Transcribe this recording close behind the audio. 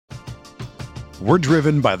We're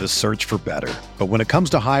driven by the search for better. But when it comes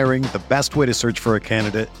to hiring, the best way to search for a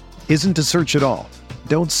candidate isn't to search at all.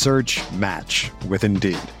 Don't search, match with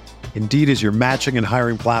Indeed. Indeed is your matching and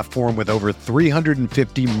hiring platform with over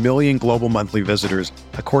 350 million global monthly visitors,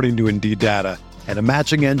 according to Indeed data, and a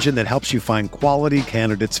matching engine that helps you find quality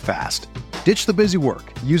candidates fast. Ditch the busy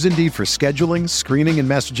work. Use Indeed for scheduling, screening, and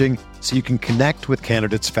messaging so you can connect with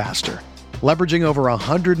candidates faster. Leveraging over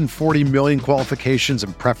 140 million qualifications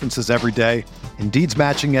and preferences every day, Indeed's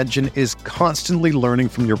matching engine is constantly learning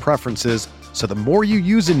from your preferences, so the more you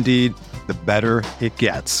use Indeed, the better it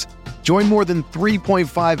gets. Join more than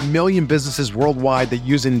 3.5 million businesses worldwide that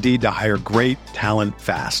use Indeed to hire great talent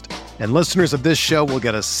fast. And listeners of this show will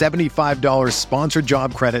get a $75 sponsored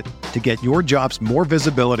job credit to get your jobs more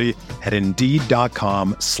visibility at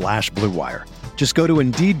Indeed.com/Blue Wire. Just go to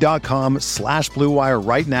Indeed.com/Blue Wire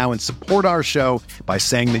right now and support our show by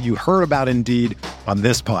saying that you heard about Indeed on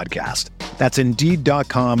this podcast. That's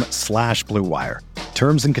Indeed.com/Blue Wire.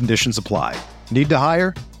 Terms and conditions apply. Need to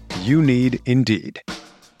hire? You need Indeed.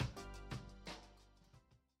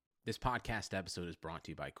 This podcast episode is brought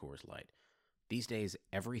to you by Coors Light. These days,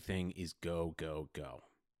 everything is go, go, go.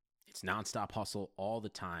 It's nonstop hustle all the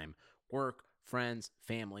time. Work, friends,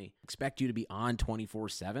 family, expect you to be on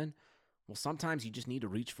 24/7. Well, sometimes you just need to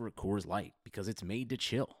reach for a Coors Light because it's made to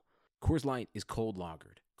chill. Coors Light is cold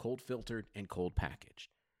lagered, cold filtered, and cold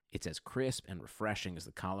packaged. It's as crisp and refreshing as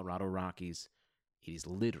the Colorado Rockies. It is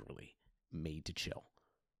literally made to chill.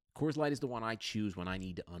 Coors Light is the one I choose when I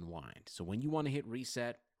need to unwind. So when you want to hit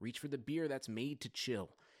reset, reach for the beer that's made to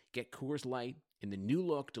chill. Get Coors Light in the new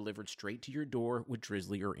look delivered straight to your door with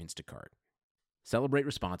Drizzly or Instacart. Celebrate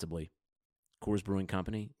responsibly. Coors Brewing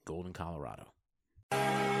Company, Golden, Colorado.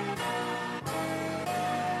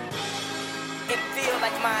 It feels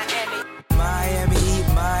like Miami. Miami,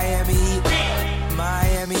 Miami,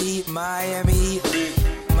 Miami, Miami,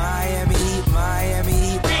 Miami, Miami,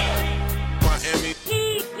 Miami,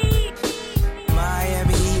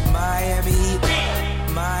 Miami, Miami,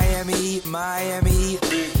 Miami, Miami,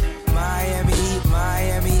 Miami,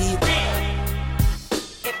 Miami.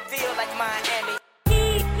 It feels like Miami.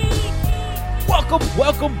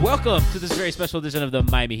 Welcome to this very special edition of the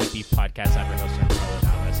Miami Heat Beat Podcast. I'm your host, Cullen.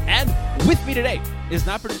 And with me today is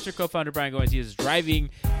not producer, co-founder Brian Goins. He is driving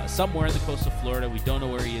somewhere in the coast of Florida. We don't know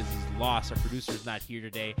where he is. He's lost. Our producer is not here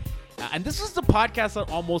today. And this is the podcast that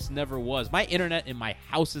almost never was. My internet in my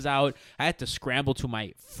house is out. I had to scramble to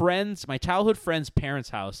my childhood friend's parents'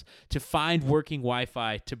 house to find working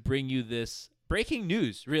Wi-Fi to bring you this breaking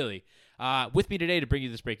news, really. With me today to bring you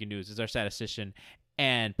this breaking news is our statistician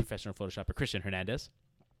and professional Photoshopper, Christian Hernandez.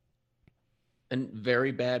 And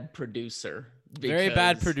very bad producer. Very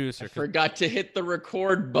bad producer. I forgot to hit the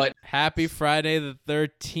record button. Happy Friday the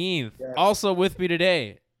 13th. Yes. Also with me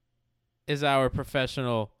today is our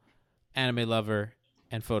professional anime lover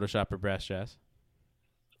and Photoshopper, Brass Jazz.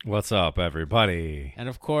 What's up, everybody? And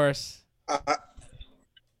of course,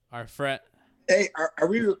 our friend. Hey, are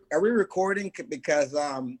we recording? Because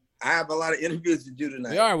I have a lot of interviews to do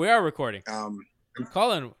tonight. We are recording.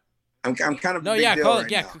 Cullen. I'm kind of no, a big yeah, deal Cullen,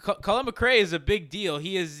 right yeah. now. Cullen McRae is a big deal.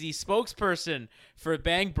 He is the spokesperson for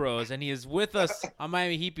Bang Bros, and he is with us on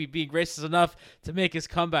Miami Heat Beat, being gracious enough to make his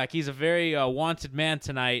comeback. He's a very wanted man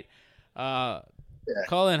tonight. Yeah.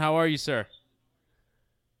 Cullen, how are you, sir?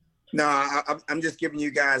 No, I'm just giving you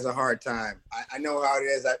guys a hard time. I know how it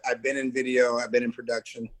is. I've been in video. I've been in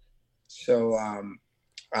production. So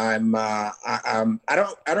I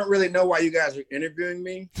don't really know why you guys are interviewing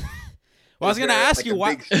me. Well, I was going to ask you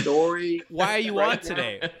why. Big story. Why are you right on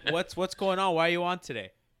today? What's going on? Why are you on today?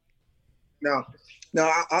 No,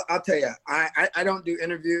 I'll tell you. I don't do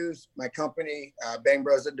interviews. My company, Bang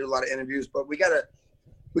Bros, doesn't do a lot of interviews. But we gotta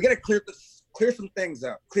clear some things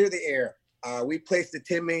up. Clear the air. We placed a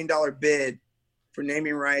 $10 million bid for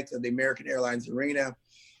naming rights of the American Airlines Arena,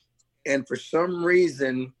 and for some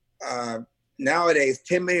reason, nowadays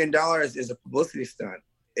 $10 million is a publicity stunt.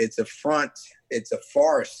 It's a front. It's a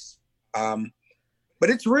farce. But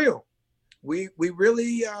it's real. We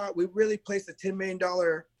really placed a $10 million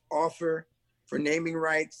offer for naming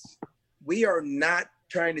rights. We are not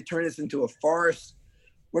trying to turn this into a farce.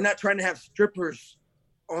 We're not trying to have strippers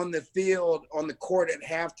on the field, on the court at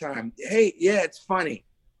halftime. Hey, yeah, it's funny.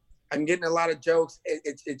 I'm getting a lot of jokes.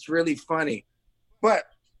 It's really funny, but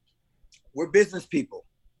we're business people,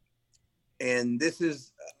 and this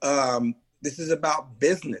is about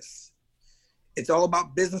business. It's all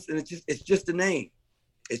about business, and it's just a name.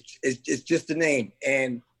 It's just a name.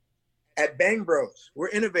 And at Bang Bros, we're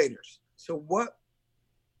innovators. So what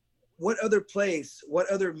other place, what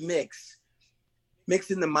other mix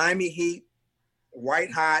in the Miami Heat, white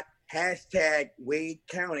hot, hashtag Wade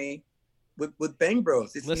County with Bang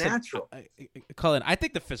Bros. It's natural. Cullen, I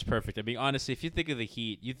think the fit's perfect. I mean, honestly, if you think of the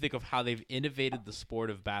Heat, you think of how they've innovated the sport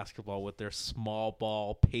of basketball with their small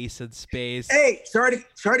ball, pace and space. Hey, sorry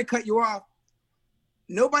to cut you off.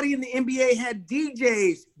 Nobody in the NBA had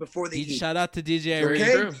DJs before the Heat. Shout out to DJ. Very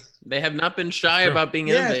Okay. true. They have not been shy about being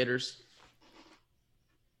innovators.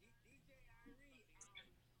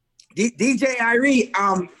 DJ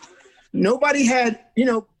Irie, nobody had,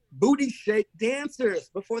 booty shake dancers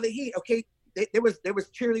before the Heat. Okay, there was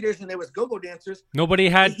cheerleaders and there was go-go dancers. Nobody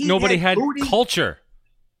had booty. culture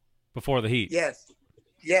before the Heat. Yes.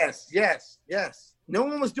 No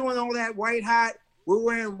one was doing all that white hot. We're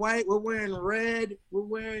wearing white. We're wearing red. We're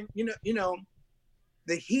wearing,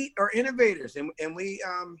 the Heat are innovators, and we,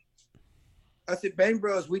 us at Bang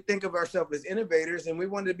Bros, we think of ourselves as innovators, and we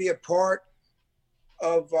wanted to be a part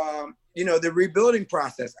of, the rebuilding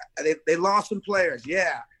process. They lost some players,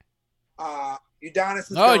 yeah.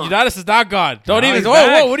 Udonis is gone. Udonis is not gone. Don't even. he's Whoa,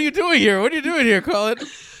 back. what are you doing here? What are you doing here, Cullen?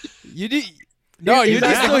 You're still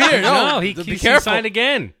here. No, be he careful. signed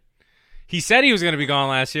again. He said he was going to be gone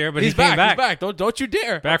last year, but He's he came back. He's back. Don't you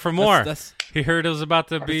dare. Back for more. That's He heard it was about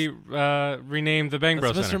to be renamed the Bang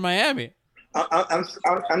Bros Mr. Center. Miami.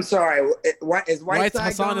 I'm sorry. Is Whiteside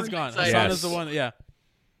Hassan gone? is gone. Yes. Hassan is the one. Yeah.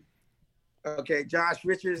 Okay, Josh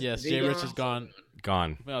Richards. Yes. is he Jay Rich gone? is gone.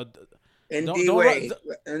 Gone. Well, And Don't- D don't Wade.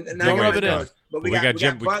 rub- And don't rub it in. But we got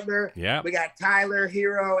Jim- Butler. Yeah. We got Tyler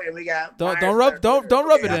Hero, and we got Don't Myers rub it in. I Don't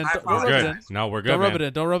rub it in. apologize. Good. No, we're good. don't rub man. it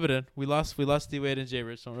in. Don't rub it in. We lost D Wade and Jay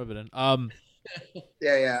Rich. Don't rub it in.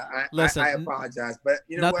 Yeah. Listen, I apologize, but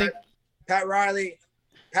you know nothing- what? Pat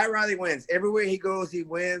Riley wins everywhere he goes. He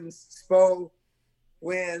wins. Spo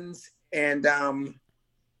wins, and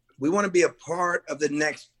we want to be a part of the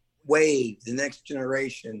next wave, the next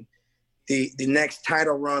generation, the next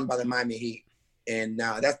title run by the Miami Heat, and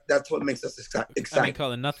that's what makes us excited. I mean,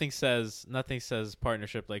 Cullen, nothing says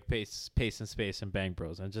partnership like pace and space and Bang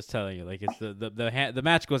Bros. I'm just telling you, like it's the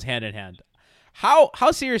match goes hand in hand. How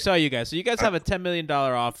serious are you guys? So you guys have a $10 million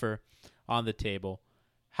offer on the table.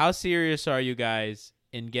 How serious are you guys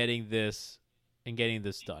in getting this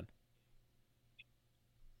done?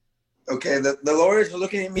 Okay, the lawyers are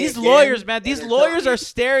looking at me. These again, lawyers, man, and these they're lawyers telling are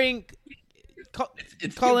staring.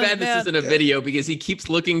 It's Cullen, too bad man. this isn't a video because he keeps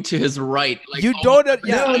looking to his right. Like, You almost don't- every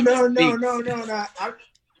yeah. time he No. speaks.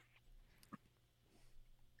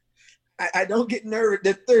 I don't get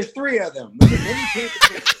nervous. There's three of them. Let me paint the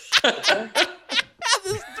picture, okay?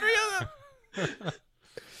 There's three of them.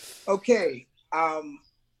 Okay.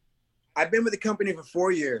 I've been with the company for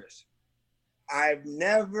 4 years. I've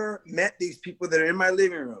never met these people that are in my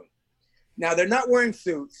living room. Now they're not wearing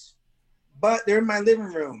suits, but they're in my living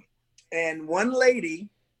room. And one lady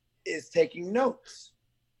is taking notes.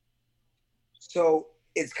 So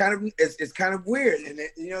it's kind of weird. And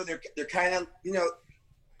they're kind of,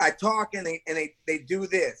 I talk and they do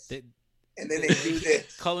this. And then they do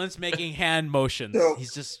this. Cullen's making hand motions. So-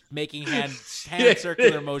 He's just making hand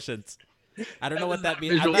circular motions. I don't know what that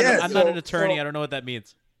means. I'm Yeah, not an so- attorney. so- I don't know what that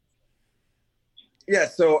means. Yeah,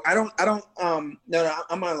 so I don't no,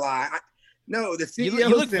 I'm gonna lie. No, the CEO. You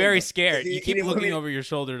look said- very scared. he You keep didn't want looking me- over your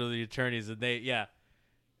shoulder to the attorneys, and they, yeah.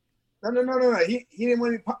 No. He didn't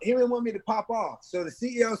want me. He didn't want me to pop off. So the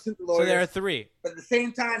CEO sent the So lawyers. there are three. But at the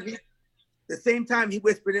same time, he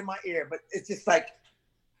whispered in my ear. But it's just like,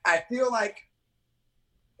 I feel like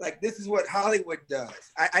this is what Hollywood does.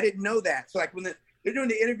 I didn't know that. So like when they're doing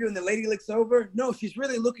the interview and the lady looks over, no, she's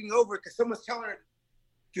really looking over because someone's telling her,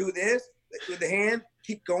 do this with the hand,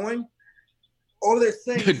 keep going. Or they're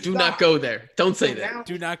saying, Do not stop. go there. Don't say So that. now-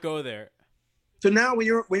 Do not go there. So now when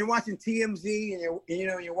you're watching TMZ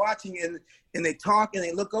and you're watching and they talk and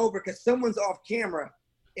they look over because someone's off camera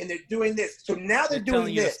and they're doing this. So now they're doing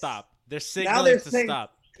telling you to this. stop. They're Now signaling they're to saying,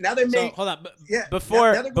 stop. Now they're So making. hold on. Yeah, Before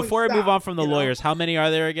now they're going, before I move stop, on from the you know? lawyers, how many are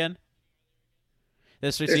there again?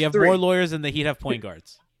 So There's you have three. more lawyers than the Heat have point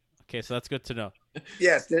guards. Okay, so that's good to know.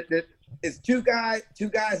 Yes, it's two guys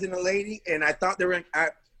and a lady, and I thought they were I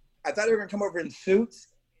thought they were gonna come over in suits,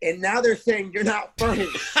 and now they're saying you're not funny.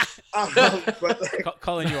 But like,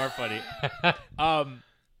 Cullen, you are funny.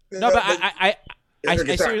 No, but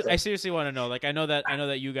I seriously want to know. Like, I know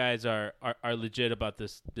that you guys are legit about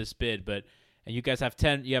this bid, but and you guys have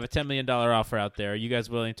you have a $10 million offer out there. Are you guys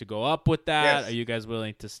willing to go up with that? Yes. Are you guys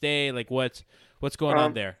willing to stay? Like, what's going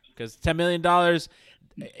on there? Because $10 million,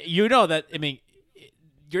 you know that. I mean,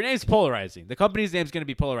 your name's polarizing. The company's name's going to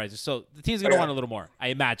be polarizing. So the team's going to Okay. want a little more, I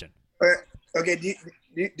imagine. Okay, do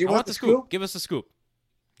you I want the scoop. Give us the scoop.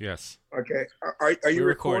 Yes. Okay, are you We're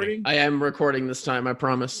recording? I am recording this time, I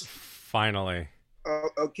promise. Finally.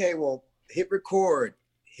 Okay, well, hit record.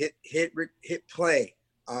 hit play.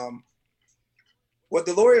 What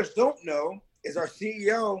the lawyers don't know is our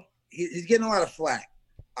CEO. He's getting a lot of flack.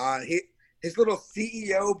 His little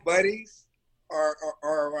CEO buddies are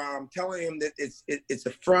telling him that it's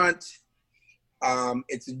a front.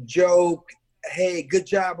 It's a joke. Hey, good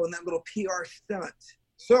job on that little PR stunt.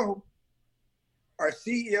 So our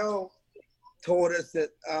CEO told us that,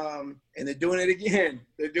 and they're doing it again.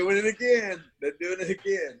 They're doing it again. They're doing it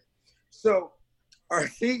again. So our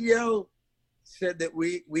CEO said that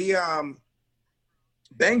we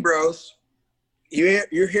Bang Bros,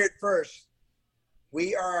 you're here at first.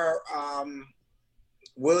 We are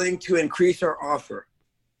willing to increase our offer.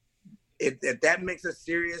 If that makes us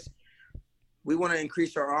serious, we want to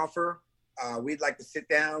increase our offer. We'd like to sit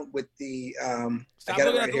down with the. Stop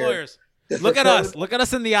looking at the lawyers. Look at us. Look at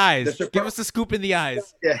us in the eyes. Give us a scoop in the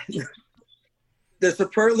eyes. Yeah. The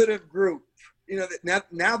superlative group. You know,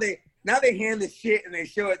 now they hand the shit and they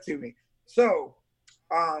show it to me. So,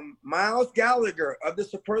 Miles Gallagher of the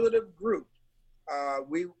superlative group.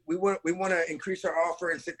 We want to increase our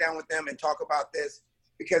offer and sit down with them and talk about this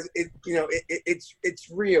because it's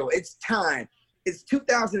real. It's time. It's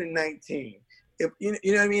 2019. You know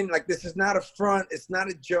what I mean? Like, this is not a front. It's not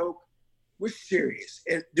a joke. We're serious.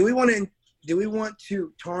 And do we want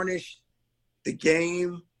to tarnish the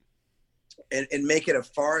game and make it a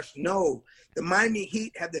farce? No. The Miami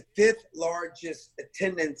Heat have the 5th largest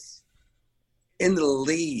attendance in the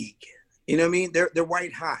league. You know what I mean? They're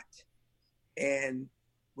white hot. And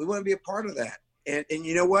we want to be a part of that. And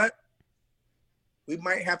you know what? We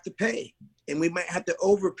might have to pay. And we might have to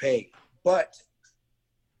overpay. But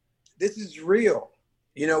this is real.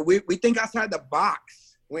 You know, we think outside the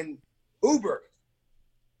box. When Uber,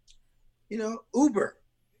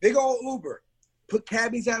 big old Uber, put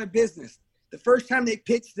cabbies out of business. The first time they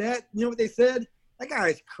pitched that, you know what they said? That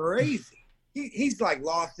guy's crazy. He's like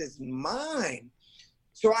lost his mind.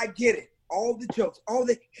 So I get it. All the jokes, all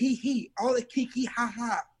the he, all the kiki,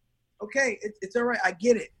 ha. Okay, it's all right. I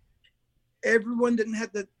get it. Everyone didn't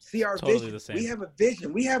have to see our Totally vision. the same. We have a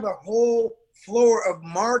vision. We have a whole floor of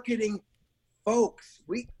marketing folks.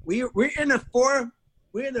 We're in a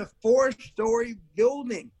 4-story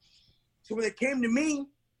building. So when they came to me,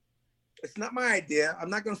 it's not my idea. I'm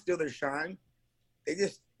not going to steal their shine. They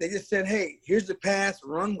just said, hey, here's the pass,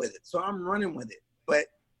 run with it. So I'm running with it. But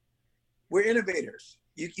we're innovators.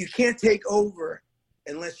 You can't take over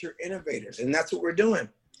unless you're innovators. And that's what we're doing.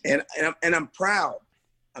 And I'm proud.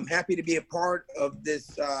 I'm happy to be a part of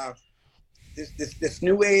this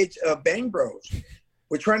new age of Bang Bros.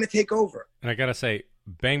 We're trying to take over. And I got to say,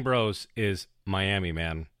 Bang Bros is Miami,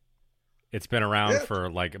 man. It's been around for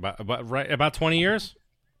like about 20 years.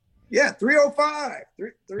 Yeah, 305.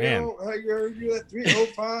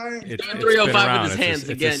 305. It's 305 with his hands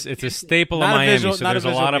again. It's a staple Not of a Miami. visual- So not a there's a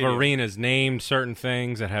visual lot of medium. arenas named certain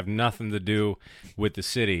things that have nothing to do with the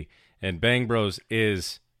city. And Bang Bros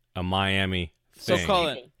is a Miami So, thing.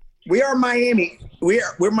 Cullen, We are Miami.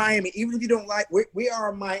 We're Miami. Even if you don't like, we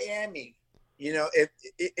are Miami. You know, if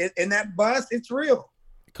in that bus, it's real.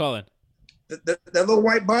 Cullen, The little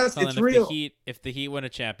white bus, Cullen, it's real. if the Heat win a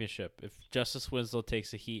championship, if Justice Winslow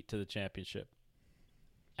takes the Heat to the championship,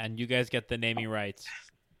 and you guys get the naming rights,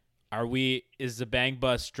 is the Bang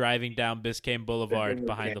Bus driving down Biscayne Boulevard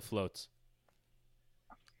behind the floats?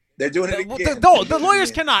 They're doing it again. No, the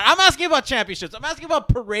lawyers cannot. I'm asking about championships. I'm asking about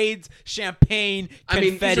parades, champagne,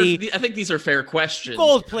 confetti, I think these are fair questions.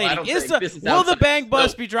 gold I plating. don't Will think this is the outside Bang the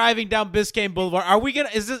Bus scope. be driving down Biscayne Boulevard? Are we gonna?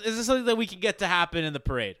 Is this something that we can get to happen in the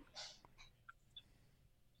parade?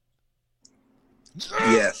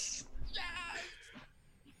 Yes.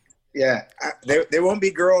 Yeah. There won't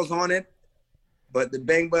be girls on it, but the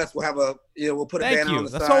Bang Bus will have we'll put a Thank banner you. on the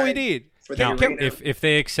That's side. all we need. For the Now, arena. if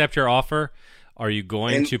they accept your offer, are you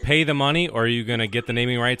going to pay the money, or are you going to get the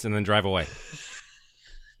naming rights and then drive away?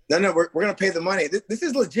 No, we're going to pay the money. This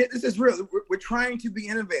is legit. This is real. We're trying to be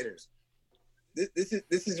innovators.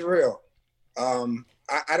 This is real.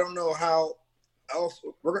 I don't know how else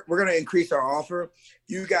we're going to increase our offer.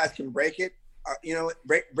 You guys can break it.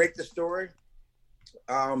 Break the story.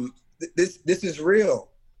 This is real.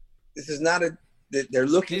 This is not they're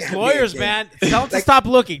looking These at me lawyers, again. man, tell them to stop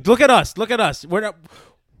looking. Look at us. Look at us. We're not.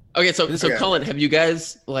 Okay, so Okay. Cullen, have you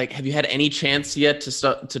guys have you had any chance yet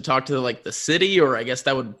to talk to the city, or I guess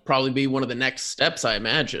that would probably be one of the next steps, I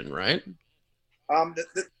imagine, right?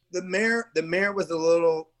 The mayor was a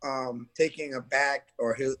little taken aback,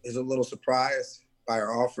 or he was a little surprised by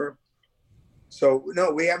our offer. So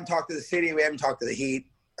no, we haven't talked to the city. We haven't talked to the Heat.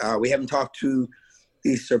 We haven't talked to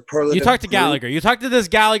the superlative. You talked to group. Gallagher. You talked to this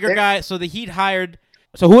Gallagher guy. So the Heat hired.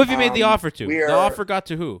 So who have you made the offer to? we The are- offer got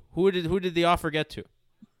to who? Who did the offer get to?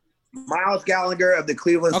 Miles Gallagher of the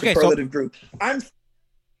Cleveland Superlative Group. I'm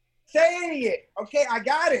saying it. Okay, I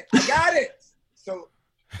got it. So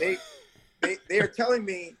they are telling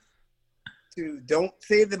me to don't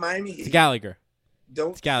say the Miami Heat. It's Gallagher.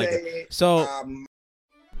 Don't it's Gallagher. Say. So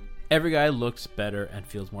every guy looks better and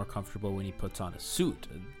feels more comfortable when he puts on a suit.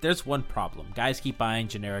 There's one problem. Guys keep buying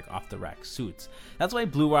generic off-the-rack suits. That's why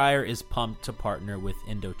Blue Wire is pumped to partner with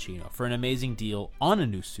Indochino for an amazing deal on a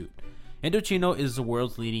new suit. Indochino is the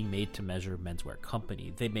world's leading made-to-measure menswear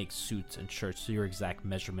company. They make suits and shirts to your exact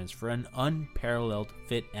measurements for an unparalleled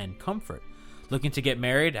fit and comfort. Looking to get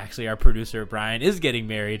married? Actually, our producer, Brian, is getting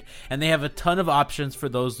married, and they have a ton of options for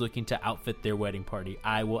those looking to outfit their wedding party.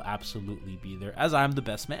 I will absolutely be there, as I'm the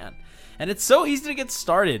best man. And it's so easy to get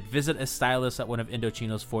started. Visit a stylist at one of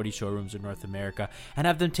Indochino's 40 showrooms in North America and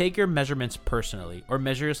have them take your measurements personally, or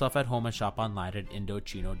measure yourself at home and shop online at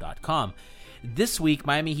Indochino.com. This week,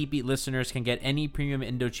 Miami Heat Beat listeners can get any premium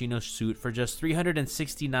Indochino suit for just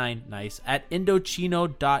 $369 nice at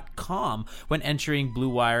Indochino.com when entering Blue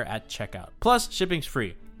Wire at checkout. Plus, shipping's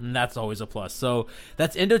free, and that's always a plus. So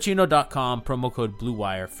that's Indochino.com, promo code Blue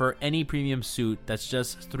Wire for any premium suit. That's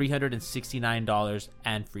just $369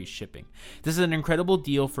 and free shipping. This is an incredible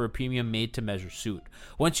deal for a premium made-to-measure suit.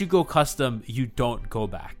 Once you go custom, you don't go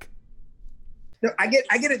back. No, I get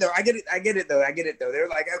it though. I get it though. They're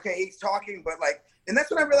like, okay, he's talking, but like, and that's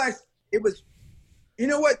when I realized it was, you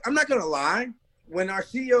know what? I'm not going to lie. When our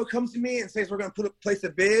CEO comes to me and says, we're going to place a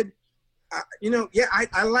bid,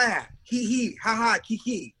 I laugh. He, ha ha,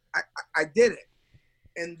 kiki. I did it.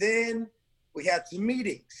 And then we had some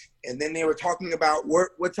meetings, and then they were talking about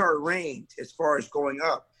what's our range as far as going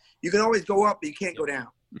up. You can always go up, but you can't go down.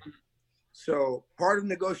 So part of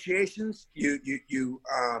negotiations, you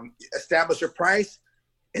establish a price,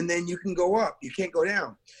 and then you can go up. You can't go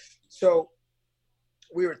down. So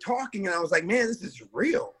we were talking, and I was like, man, this is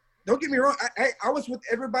real. Don't get me wrong. I was with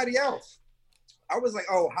everybody else. I was like,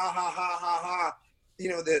 oh, ha, ha, ha, ha, ha. You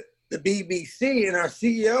know, the BBC and our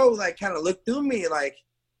CEO, like, kind of looked through me like,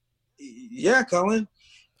 yeah, Cullen.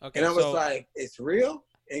 Okay, and I was like, it's real?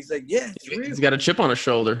 And he's like, yeah, it's real. He's got a chip on his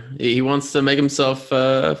shoulder. He wants to make himself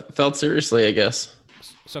felt seriously, I guess.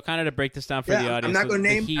 So kind of to break this down for the audience. I'm not going to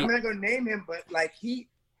name him, but like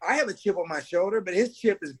I have a chip on my shoulder, but his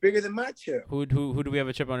chip is bigger than my chip. Who do we have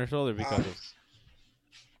a chip on our shoulder because of?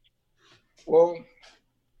 Well,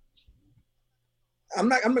 I'm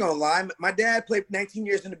not going to lie. My dad played 19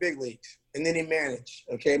 years in the big leagues, and then he managed.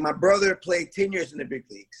 Okay, my brother played 10 years in the big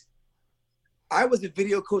leagues. I was a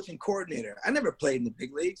video coaching coordinator. I never played in the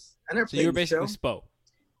big leagues. So you were basically Spo.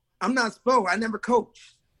 I'm not Spo. I never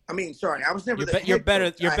coached. I mean, sorry, I was never. You're better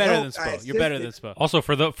than Spo. You're better than Spo. Also,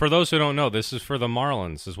 for those who don't know, this is for the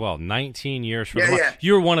Marlins as well. 19 years for the Marlins.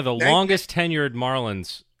 You were one of the longest tenured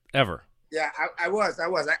Marlins ever. Yeah, I was.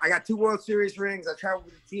 I got 2 World Series rings. I traveled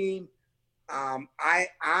with the team.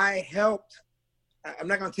 I helped. I'm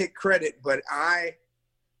not going to take credit, but I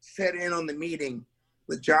sat in on the meeting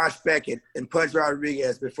with Josh Beckett and Pudge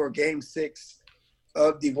Rodriguez before Game 6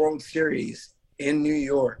 of the World Series in New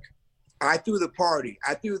York. I threw the party.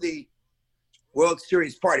 I threw the World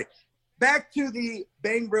Series party. Back to the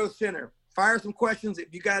Bang Bros Center. Fire some questions.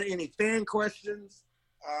 If you got any fan questions,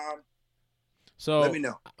 let me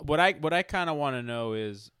know. What I kind of want to know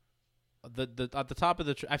is the at the top of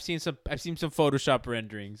the I've seen some Photoshop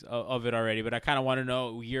renderings of it already, but I kind of want to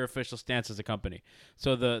know your official stance as a company.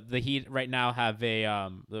 So the Heat right now have the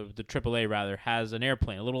AAA rather has an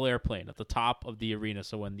airplane, a little airplane at the top of the arena.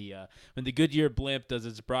 So when the Goodyear blimp does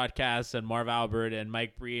its broadcasts and Marv Albert and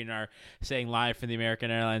Mike Breen are saying live from the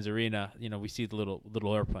American Airlines Arena, we see the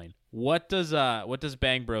little airplane. What does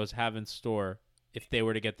Bang Bros have in store if they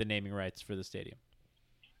were to get the naming rights for the stadium?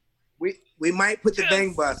 We might put the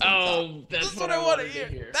Bang Bus. Oh, that's what I want to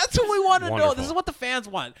hear. That's what we want to know. This is what the fans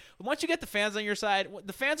want. Once you get the fans on your side,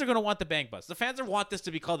 the fans are going to want the Bang Bus. The fans want this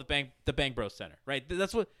to be called the Bang Bros Center, right?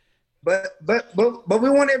 That's what. But we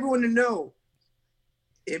want everyone to know.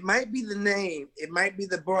 It might be the name, it might be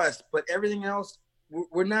the bus, but everything else,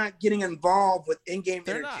 we're not getting involved with in-game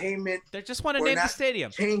entertainment. They just want to name the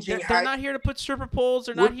stadium. They're not here to put stripper poles.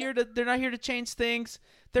 They're not here to change things.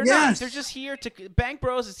 They're not. They're just here to. Bang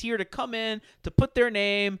Bros is here to come in, to put their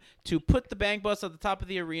name, to put the Bang Bus at the top of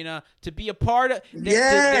the arena, to be a part of.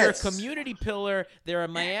 They're a community pillar. They're a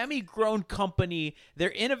Miami-grown company.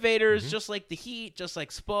 They're innovators, just like the Heat, just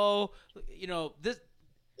like Spo. This.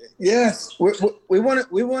 Yes, we want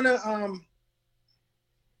to.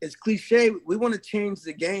 It's cliche. We want to change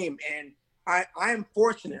the game, and I am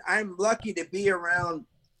fortunate. I'm lucky to be around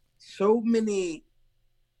so many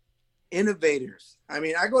innovators. I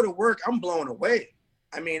mean, I go to work, I'm blown away.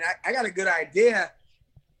 I mean, I got a good idea,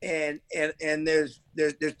 and there's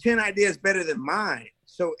 10 ideas better than mine.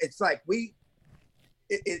 So it's like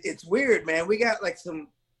it's weird, man. We got a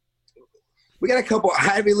couple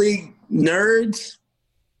Ivy League nerds,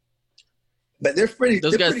 but they're pretty.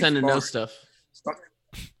 Those guys pretty tend to know smart. stuff.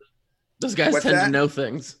 Those guys What's tend that? to know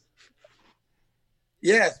things.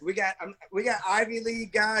 Yes, we got Ivy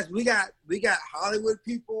League guys. We got Hollywood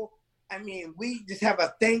people. I mean, we just have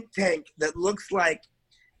a think tank that looks like.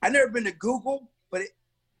 I've never been to Google, but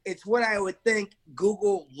it's what I would think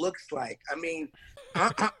Google looks like. I mean,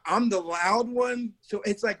 I'm the loud one, so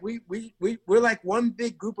it's like we're like one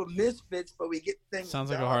big group of misfits, but we get things. Sounds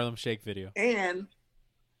like done. a Harlem Shake video. And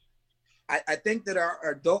I think that our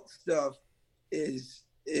adult stuff is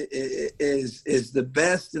the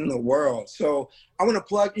best in the world. So I want to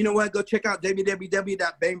plug. You know what? Go check out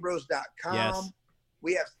www.bangbros.com. Yes.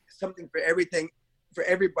 We have something for everything, for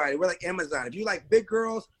everybody. We're like Amazon. If you like big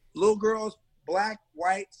girls, little girls, black,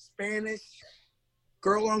 white, Spanish,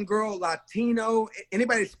 girl on girl, Latino,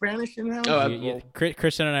 anybody Spanish in the house? Oh,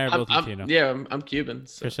 Christian and I are both Latino. I'm Cuban.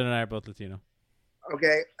 So. Christian and I are both Latino.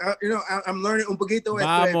 Okay, I'm learning un poquito.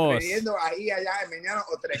 Vamos.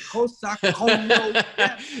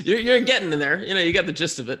 You're getting in there. You got the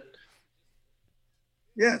gist of it.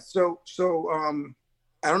 Yeah. So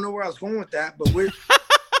I don't know where I was going with that, but we're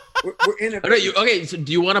innovative. Okay. So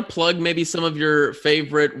do you want to plug maybe some of your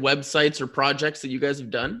favorite websites or projects that you guys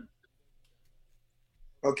have done?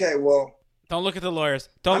 Okay. Well. Don't look at the lawyers.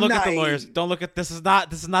 Don't look at the lawyers. Don't look at this. Is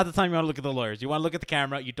not the time you want to look at the lawyers. You want to look at the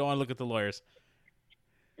camera. You don't want to look at the lawyers.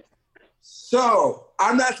 So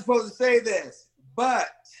I'm not supposed to say this, but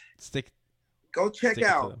go check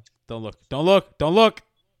out. Don't look. Don't look. Don't look.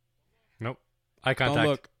 Nope. Eye contact. Don't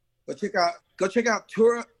look. Go check out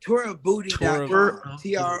tourabooty.com. TROUR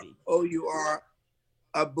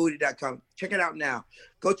Check it out now.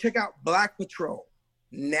 Go check out Black Patrol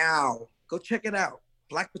now. Go check it out.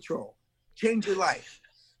 Black Patrol. Change your life.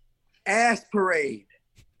 Ass Parade.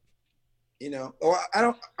 Or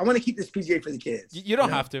I want to keep this PGA for the kids. You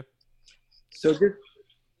don't have to. So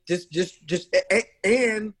just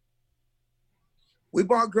and we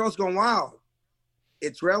bought Girls Gone Wild.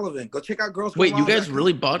 It's relevant. Go check out Girls Gone Wild. Wait, you guys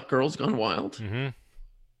really bought Girls Gone Wild? Mm-hmm.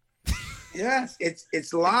 Yes,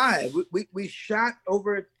 it's live. We shot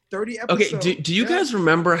over 30 episodes. Okay, do you guys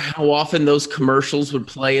remember how often those commercials would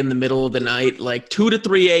play in the middle of the night, like 2 to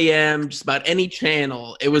 3 a.m., just about any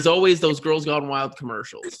channel? It was always those Girls Gone Wild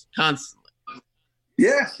commercials, constantly.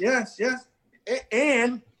 Yes.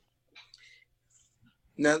 And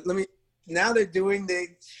now they're doing the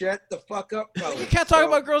shut the fuck up colors. You can't talk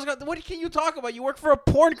about Girls Gone. What can you talk about? You work for a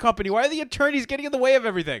porn company. Why are the attorneys getting in the way of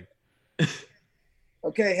everything?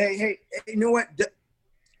 Okay, hey, you know what?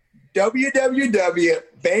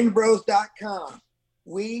 www.bangbros.com.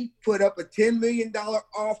 We put up a $10 million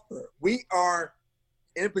offer. We are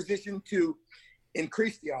in a position to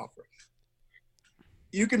increase the offer.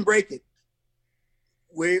 You can break it.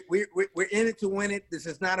 We're in it to win it. This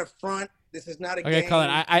is not a front. This is not a game. Okay, Cullen,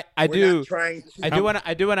 I do want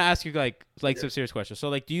to ask you like some serious questions.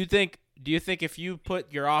 So do you think if you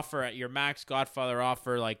put your offer at your max Godfather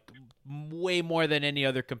offer like way more than any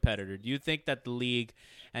other competitor, do you think that the league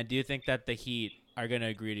and do you think that the Heat are going to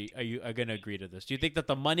agree to this? Do you think that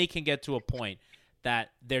the money can get to a point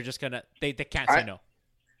that they're just going to they can't say no?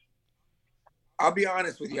 I'll be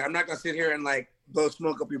honest with you. I'm not going to sit here and blow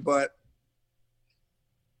smoke up your butt.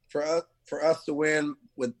 For us to win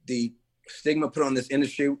with the stigma put on this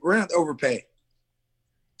industry, we're going to have to overpay,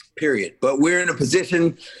 period. But we're in a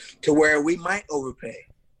position to where we might overpay.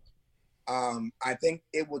 I think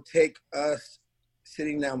it will take us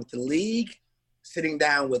sitting down with the league, sitting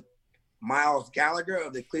down with Miles Gallagher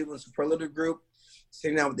of the Cleveland Superlative Group,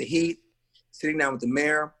 sitting down with the Heat, sitting down with the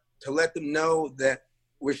mayor to let them know that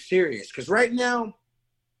we're serious. Because right now,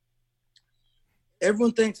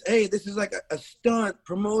 everyone thinks, hey, this is like a stunt,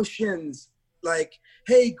 promotions,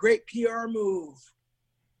 hey, great PR move.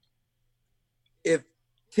 If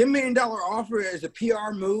 $10 million offer is a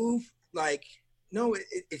PR move, no,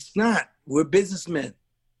 it's not. We're businessmen.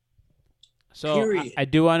 So I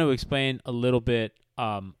do want to explain a little bit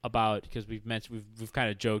about, because we've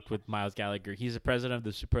kind of joked with Miles Gallagher. He's the president of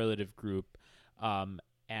the Superlative Group, and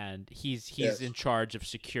he's in charge of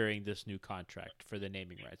securing this new contract for the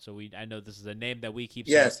naming rights. So I know this is a name that we keep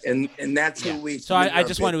saying. and that's who we. So I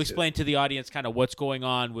just want to explain to the audience kind of what's going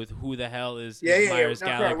on with who the hell is Miles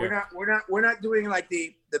Gallagher. We're not doing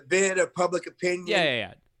the bid of public opinion.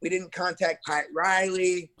 Yeah. We didn't contact Pat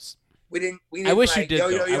Riley. We didn't. I wish you did.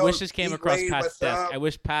 I wish this came across Pat's desk. I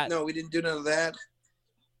wish Pat. No, we didn't do none of that.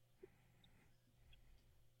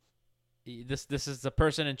 This is the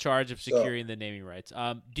person in charge of securing the naming rights.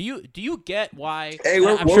 Do you get why? Hey,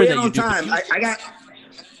 I'm we're sure in that you on do. time.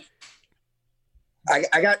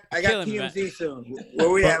 I got TMZ soon. Where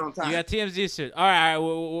we at on time? You got TMZ soon. All right.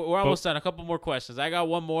 We're almost done. A couple more questions. I got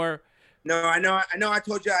one more. No, I know. I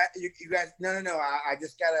told you, you guys. No. I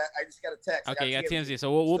just got a text. Okay, you got TMZ.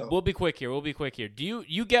 So we'll be quick here. Do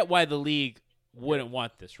you get why the league wouldn't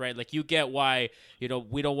want this, right? Like, you get why we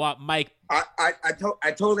don't want Mike. I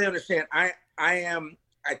totally understand. I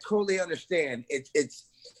totally understand.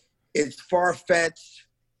 It's far fetched.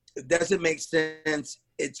 It doesn't make sense.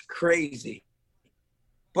 It's crazy.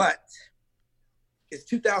 But it's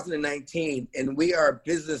 2019, and we are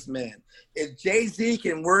businessmen. If Jay-Z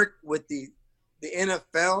can work with the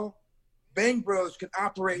NFL, Bang Bros can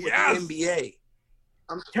operate with the NBA.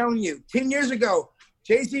 I'm telling you, 10 years ago,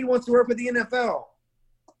 Jay-Z wants to work with the NFL.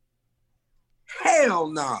 Hell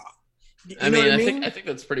no. Nah. I think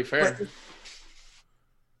that's pretty fair.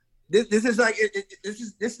 This is like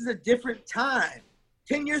this is a different time.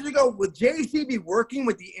 10 years ago, would Jay-Z be working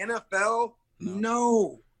with the NFL?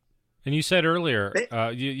 No. And you said earlier,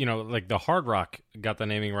 like the Hard Rock got the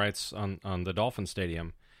naming rights on the Dolphin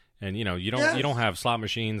Stadium, and you don't have slot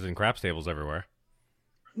machines and craps tables everywhere.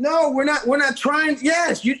 No, we're not trying.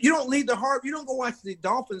 Yes, you don't leave the heart. You don't go watch the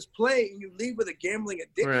Dolphins play and you leave with a gambling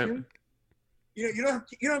addiction. Right. You don't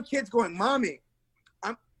have kids going, "Mommy,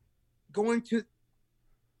 I'm going to."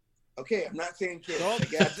 Okay, I'm not saying kids.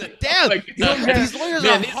 Damn, these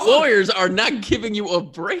lawyers are not giving you a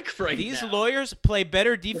break right now. These lawyers play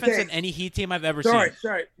better defense than any Heat team I've ever seen.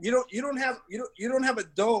 Sorry. You don't have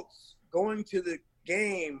adults going to the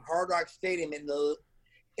game, Hard Rock Stadium,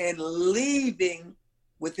 and leaving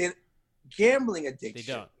with a gambling addiction.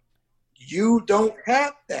 They don't. You don't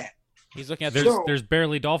have that. He's looking at there's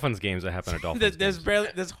barely Dolphins games that happen at Dolphins.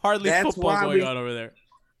 there's hardly football going on over there.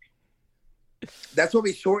 That's why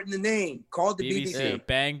we shortened the name, called the BBC.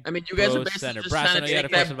 Bang. I mean, you guys are basically Center. just Brass, trying to had a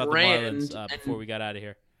take question that about brand the Marlins before we got out of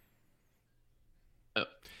here.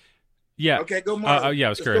 Yeah. Okay, go Marlins. I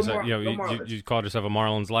was curious. You called yourself a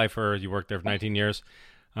Marlins lifer. You worked there for 19 years.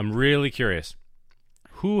 I'm really curious.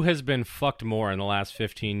 Who has been fucked more in the last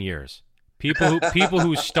 15 years? People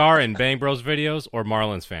who star in Bang Bros videos or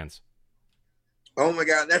Marlins fans? Oh my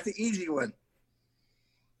God, that's the easy one.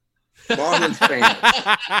 Marlins fans.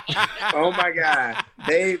 Oh my God,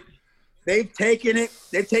 they've taken it.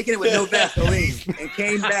 They've taken it with no Vaseline and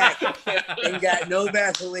came back and got no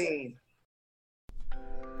Vaseline.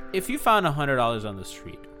 If you found $100 on the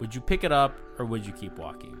street, would you pick it up or would you keep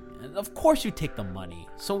walking? And of course you take the money.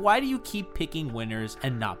 So why do you keep picking winners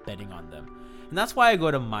and not betting on them? And that's why I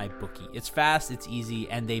go to MyBookie. It's fast, it's easy,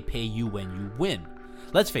 and they pay you when you win.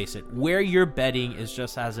 Let's face it, where you're betting is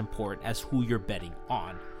just as important as who you're betting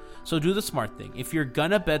on. So do the smart thing. If you're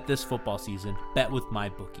gonna bet this football season, bet with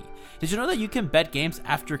MyBookie. Did you know that you can bet games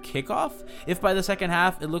after kickoff? If by the second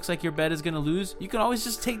half it looks like your bet is gonna lose, you can always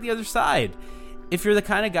just take the other side. If you're the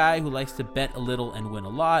kind of guy who likes to bet a little and win a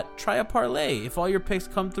lot, try a parlay. If all your picks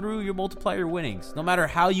come through, you multiply your winnings. No matter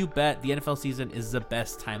how you bet, the NFL season is the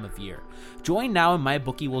best time of year. Join now and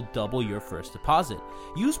MyBookie will double your first deposit.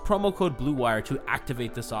 Use promo code BlueWire to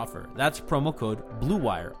activate this offer. That's promo code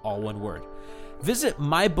BlueWire, all one word. Visit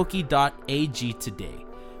mybookie.ag today.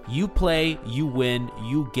 You play, you win,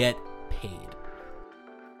 you get paid.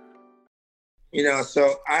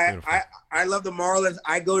 So I love the Marlins.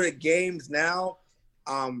 I go to games now.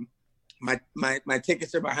 My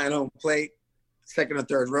tickets are behind home plate, second or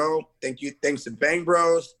third row. Thanks to Bang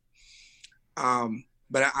Bros.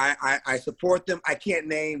 But I support them. I can't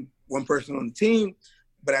name one person on the team,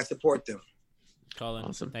 but I support them. Cullen,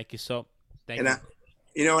 awesome. Thank you And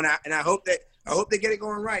I hope they get it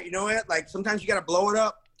going right. You know what? Like, sometimes you got to blow it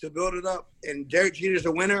up to build it up. And Derek Jeter's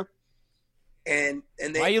a winner. And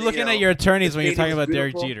why are you looking at your attorneys when you're talking about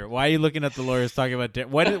Derek Jeter? Why are you looking at the lawyers talking about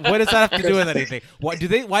Derek? What does that have to do with anything? Why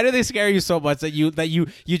do they scare you so much that you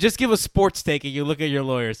just give a sports take and you look at your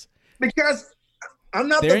lawyers? Because I'm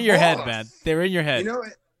not. They're in your head, man. They're in your head.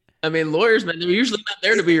 I mean, lawyers, man, they're usually not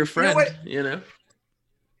there to be your friend.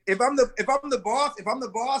 If I'm the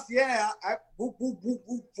boss, yeah. Whoop, whoop, whoop,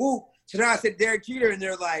 whoop, whoop. So now I said Derek Jeter, and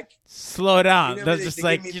they're like, slow down. That's just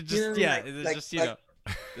like you just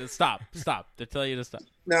Stop. They're telling you to stop.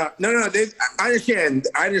 No. I understand.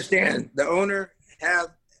 The owner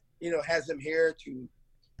has them here to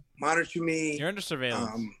monitor me. You're under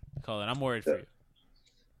surveillance, Cullen. I'm worried for you.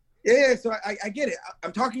 Yeah. So I get it.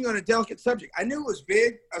 I'm talking on a delicate subject. I knew it was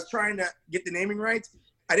big. I was trying to get the naming rights.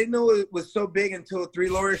 I didn't know it was so big until 3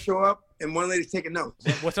 lawyers show up and one lady's taking notes.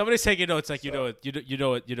 When somebody's taking notes, like you know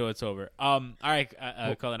it's over. All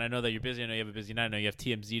right, Cullen. I know that you're busy. I know you have a busy night. I know you have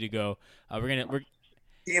TMZ to go. We're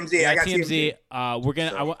TMZ. yeah, I got TMZ. We're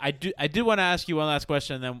gonna. So. I did want to ask you one last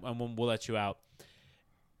question, and then we'll let you out.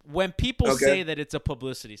 When people say that it's a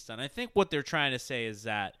publicity stunt, I think what they're trying to say is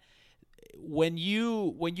that when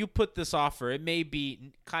you put this offer, it may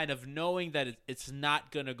be kind of knowing that it's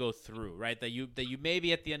not going to go through, right? That you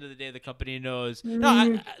maybe at the end of the day the company knows.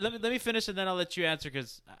 No, let me finish and then I'll let you answer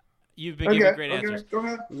because you've been giving great answers. Go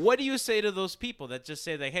ahead. What do you say to those people that just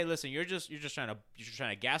say like, hey, listen, you're just trying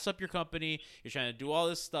to gas up your company, you're trying to do all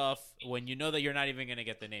this stuff when you know that you're not even going to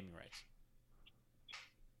get the naming rights?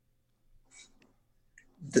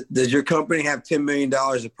 Does your company have $10 million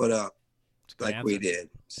to put up like we did?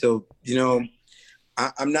 So,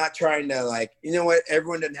 I'm not trying to like, you know what?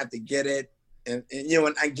 Everyone doesn't have to get it. And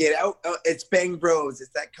when I get out, it's Bang Bros.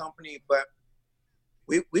 It's that company. But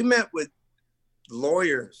we met with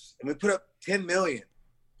lawyers and we put up 10 million.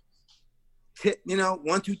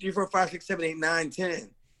 1, 2, 3, 4, 5, 6, 7, 8, 9, 10.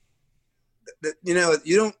 If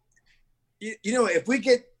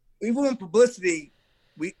we want publicity,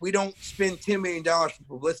 we don't spend $10 million for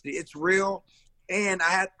publicity. It's real. And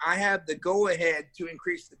I have the go ahead to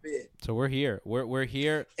increase the bid. So we're here. We're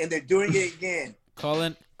here. And they're doing it again.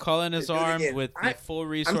 Cullen is armed with the full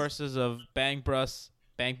resources of Bang Bros.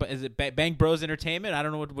 Is it Bang Bros Entertainment? I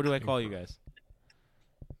don't know what do I call you guys.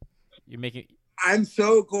 You're making. I'm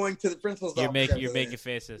so going to the principal's office. You're making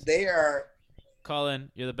faces. They are.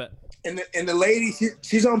 Cullen, you're the best. And the lady,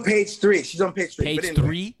 she's on page 3. She's on page 3. Page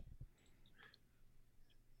 3.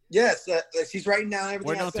 Yes, she's writing down everything.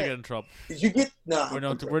 We're known to get in trouble. Did you get no?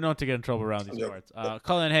 We're known to get in trouble around these parts.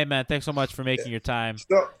 Cullen, hey man, thanks so much for making your time.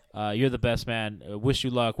 You're the best, man. Wish you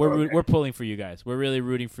luck. We're pulling for you guys. We're really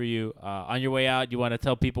rooting for you. On your way out, you want to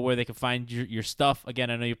tell people where they can find your stuff?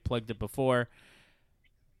 Again, I know you plugged it before.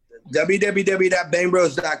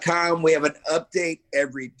 www.bangbros.com. We have an update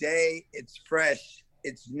every day. It's fresh.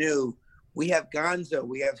 It's new. We have Gonzo.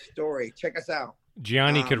 We have Story. Check us out.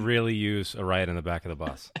 Gianni could really use a ride in the back of the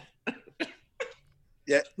bus.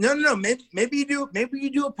 Yeah, no. Maybe you do a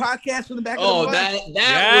podcast from the back of the bus.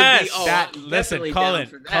 That would be. Listen, Cullen.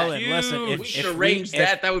 Listen, if we should arrange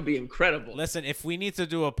that. That would be incredible. Listen, if we need to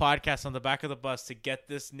do a podcast on the back of the bus to get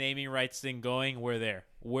this naming rights thing going, we're there.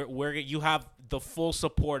 You have the full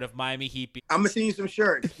support of Miami Heat. I'm gonna send you some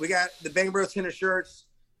shirts. We got the Bang Bros Center shirts.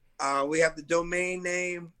 We have the domain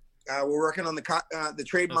name. We're working on the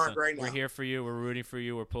trademark right now. We're here for you. We're rooting for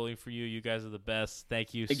you. We're pulling for you. You guys are the best.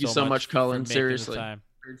 Thank you. Thank you so much, Cullen. Seriously.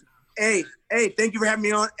 Hey, thank you for having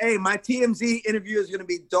me on. Hey, my TMZ interview is going to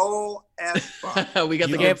be dull as fuck. You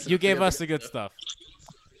gave us the good stuff.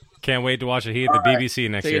 Can't wait to watch it. Heat at the BBC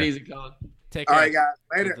next year. Take it easy, Cullen. Take care. All right, guys.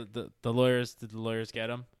 Later. The lawyers. Did the lawyers get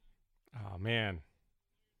him? Oh man.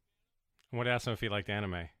 I would ask him if he liked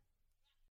anime.